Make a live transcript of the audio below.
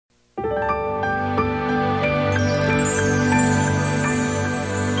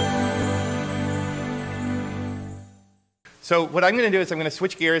So what I'm going to do is I'm going to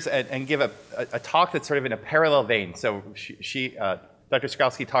switch gears and give a talk that's sort of in a parallel vein. So Dr.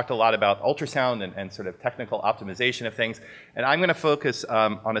 Skralski talked a lot about ultrasound and sort of technical optimization of things, and I'm going to focus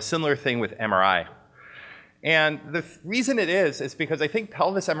on a similar thing with MRI. And the reason it is because I think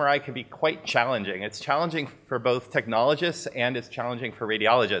pelvis MRI can be quite challenging. It's challenging for both technologists and it's challenging for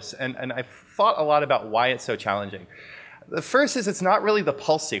radiologists. And I've thought a lot about why it's so challenging. The first is it's not really the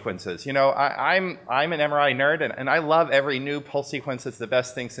pulse sequences. You know, I'm an MRI nerd and I love every new pulse sequence. It's the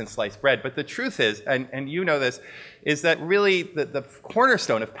best thing since sliced bread. But the truth is, and you know this, is that really the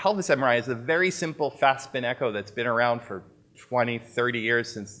cornerstone of pelvis MRI is a very simple fast spin echo that's been around for 20, 30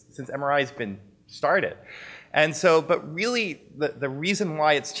 years since MRI has been started. And so, but really the reason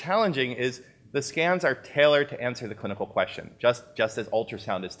why it's challenging is the scans are tailored to answer the clinical question, just as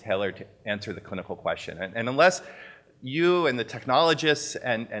ultrasound is tailored to answer the clinical question. And unless you and the technologists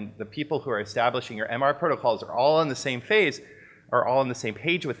and the people who are establishing your MR protocols are all on the same phase, are all on the same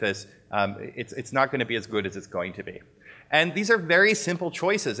page with this, it's not going to be as good as it's going to be. And these are very simple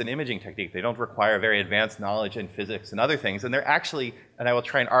choices in imaging technique. They don't require very advanced knowledge in physics and other things. And they're actually, and I will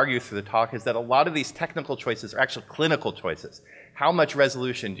try and argue through the talk, is that a lot of these technical choices are actually clinical choices. How much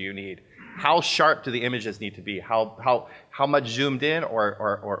resolution do you need? How sharp do the images need to be? How much zoomed in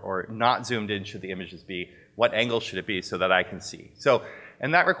or not zoomed in should the images be? What angle should it be so that I can see? So,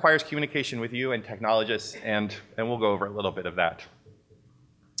 and that requires communication with you and technologists, and we'll go over a little bit of that.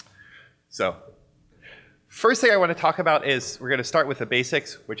 So, first thing I want to talk about is we're going to start with the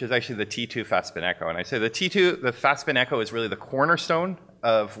basics, which is actually the T2 fast spin echo. And I say the T2, the fast spin echo, is really the cornerstone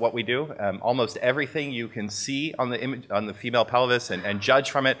of what we do. Almost everything you can see on the image, on the female pelvis and judge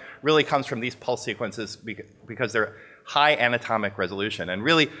from it really comes from these pulse sequences because they're high anatomic resolution. And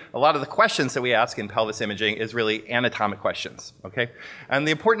really, a lot of the questions that we ask in pelvis imaging is really anatomic questions, okay? And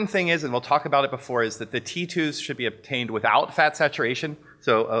the important thing is, and we'll talk about it before, is that the T2s should be obtained without fat saturation.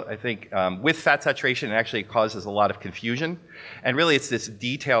 So I think with fat saturation, it actually causes a lot of confusion. And really, it's this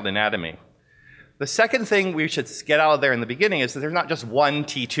detailed anatomy. The second thing we should get out of there in the beginning is that there's not just one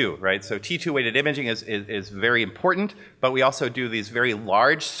T2, right? So T2 weighted imaging is very important, but we also do these very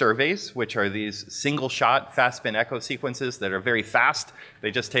large surveys, which are these single shot fast spin echo sequences that are very fast. They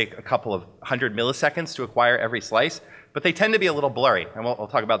just take a couple of 100 milliseconds to acquire every slice, but they tend to be a little blurry, and we'll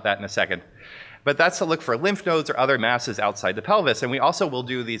talk about that in a second. But that's to look for lymph nodes or other masses outside the pelvis, and we also will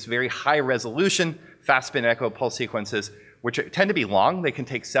do these very high resolution fast spin echo pulse sequences, which tend to be long. They can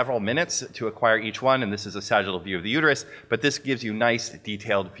take several minutes to acquire each one, and this is a sagittal view of the uterus, but this gives you nice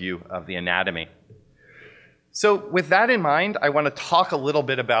detailed view of the anatomy. So with that in mind, I want to talk a little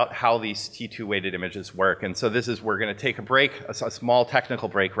bit about how these T2 weighted images work. And so this is, we're going to take a break, a small technical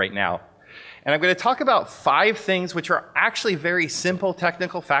break right now. And I'm going to talk about 5 things which are actually very simple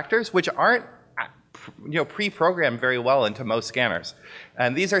technical factors, which aren't pre-programmed very well into most scanners.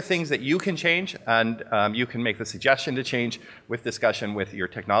 And these are things that you can change, and you can make the suggestion to change with discussion with your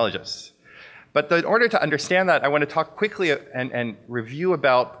technologists. But in order to understand that, I want to talk quickly and review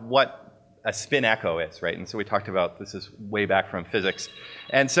about what a spin echo is, right? And so we talked about, this is way back from physics.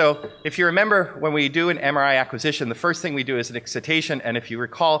 And so if you remember, when we do an MRI acquisition, the first thing we do is an excitation, and if you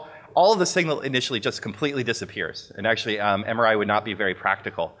recall, all of the signal initially just completely disappears. And actually, MRI would not be very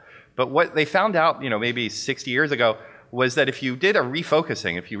practical. But what they found out, maybe 60 years ago, was that if you did a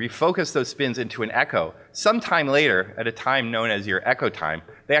refocusing, if you refocus those spins into an echo, sometime later, at a time known as your echo time,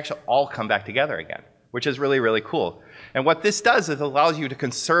 they actually all come back together again, which is really, really cool. And what this does is it allows you to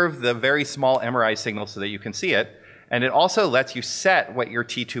conserve the very small MRI signal so that you can see it, and it also lets you set what your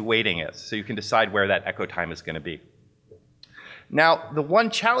T2 weighting is, so you can decide where that echo time is going to be. Now, the one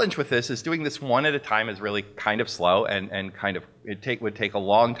challenge with this is doing this one at a time is really kind of slow and kind of, would take a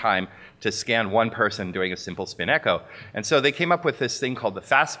long time to scan one person doing a simple spin echo. And so they came up with this thing called the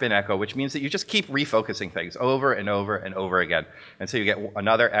fast spin echo, which means that you just keep refocusing things over and over and over again. And so you get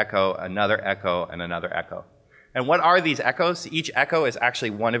another echo, and another echo. And what are these echoes? Each echo is actually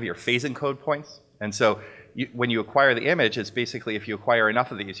one of your phase encode points. And so when you acquire the image, it's basically if you acquire enough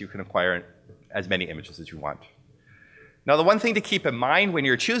of these, you can acquire as many images as you want. Now, the one thing to keep in mind when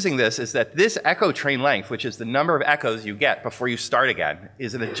you're choosing this is that this echo train length, which is the number of echoes you get before you start again,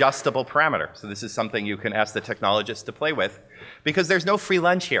 is an adjustable parameter. So this is something you can ask the technologist to play with, because there's no free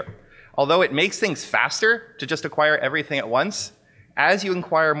lunch here. Although it makes things faster to just acquire everything at once, as you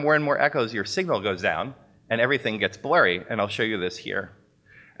acquire more and more echoes, your signal goes down and everything gets blurry, and I'll show you this here.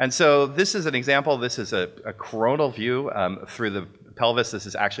 And so this is an example. This is a coronal view through the pelvis. This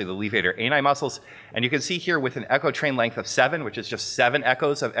is actually the levator ani muscles. And you can see here with an echo train length of 7, which is just 7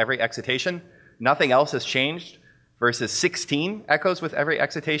 echoes of every excitation, nothing else has changed, versus 16 echoes with every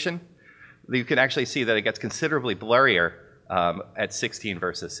excitation. You can actually see that it gets considerably blurrier at 16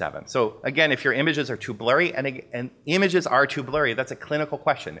 versus 7. So again, if your images are too blurry, and images are too blurry, that's a clinical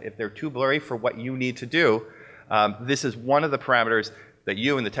question. If they're too blurry for what you need to do, this is one of the parameters that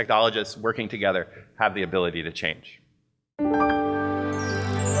you and the technologists working together have the ability to change.